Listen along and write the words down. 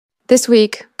This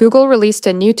week, Google released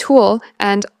a new tool,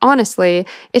 and honestly,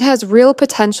 it has real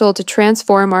potential to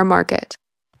transform our market.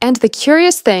 And the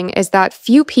curious thing is that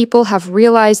few people have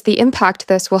realized the impact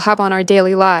this will have on our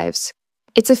daily lives.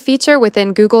 It's a feature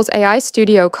within Google's AI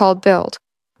studio called Build.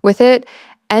 With it,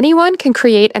 anyone can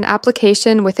create an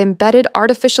application with embedded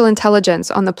artificial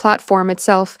intelligence on the platform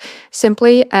itself,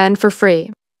 simply and for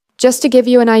free. Just to give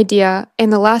you an idea,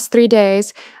 in the last 3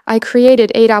 days, I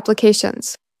created 8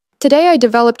 applications. Today I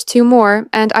developed 2 more,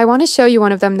 and I want to show you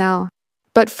one of them now.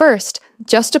 But first,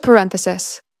 just a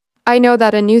parenthesis. I know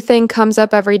that a new thing comes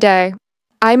up every day.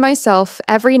 I myself,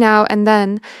 every now and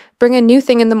then, bring a new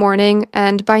thing in the morning,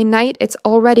 and by night it's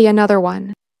already another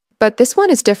one. But this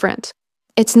one is different.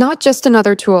 It's not just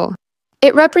another tool.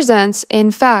 It represents,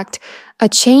 in fact, a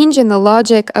change in the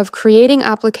logic of creating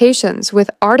applications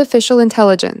with artificial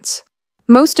intelligence.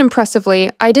 Most impressively,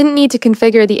 I didn't need to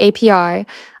configure the API,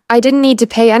 I didn't need to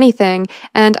pay anything,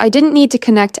 and I didn't need to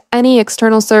connect any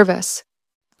external service.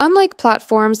 Unlike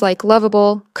platforms like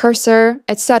Lovable, Cursor,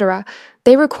 etc.,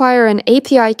 they require an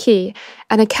API key,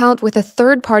 an account with a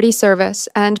third-party service,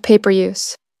 and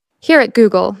pay-per-use. Here at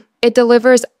Google, it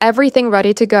delivers everything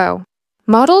ready to go.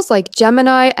 Models like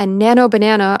Gemini and Nano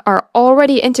Banana are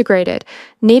already integrated,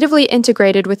 natively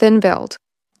integrated within Build.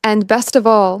 And best of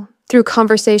all, through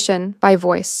conversation by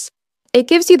voice. It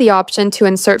gives you the option to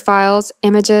insert files,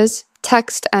 images,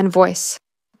 text, and voice.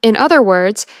 In other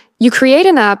words, you create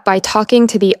an app by talking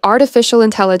to the artificial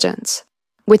intelligence.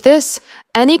 With this,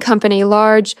 any company,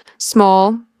 large,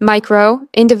 small, micro,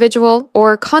 individual,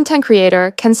 or content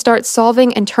creator can start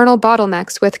solving internal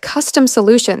bottlenecks with custom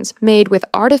solutions made with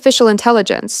artificial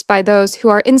intelligence by those who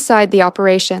are inside the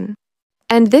operation.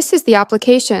 And this is the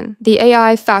application, the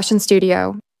AI Fashion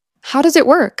Studio. How does it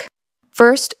work?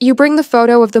 First, you bring the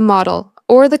photo of the model,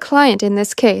 or the client in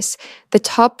this case, the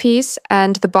top piece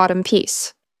and the bottom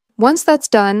piece. Once that's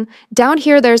done, down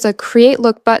here there's a Create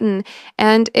Look button,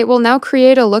 and it will now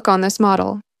create a look on this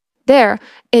model. There,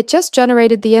 it just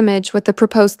generated the image with the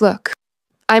proposed look.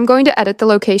 I'm going to edit the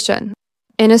location.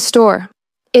 In a store.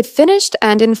 It finished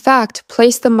and in fact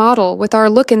placed the model with our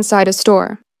look inside a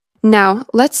store. Now,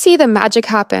 let's see the magic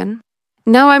happen.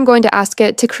 Now I'm going to ask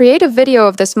it to create a video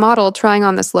of this model trying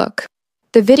on this look.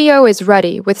 The video is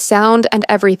ready with sound and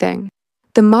everything.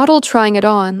 The model trying it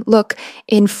on, look,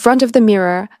 in front of the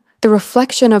mirror, the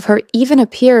reflection of her even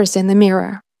appears in the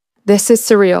mirror. This is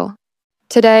surreal.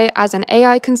 Today, as an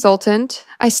AI consultant,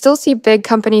 I still see big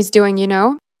companies doing,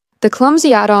 the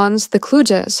clumsy add-ons, the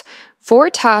kludges, 4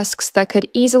 tasks that could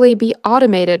easily be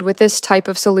automated with this type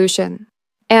of solution.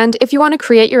 And if you want to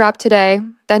create your app today,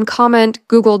 then comment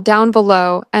Google down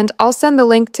below, and I'll send the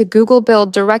link to Google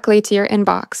Build directly to your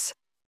inbox.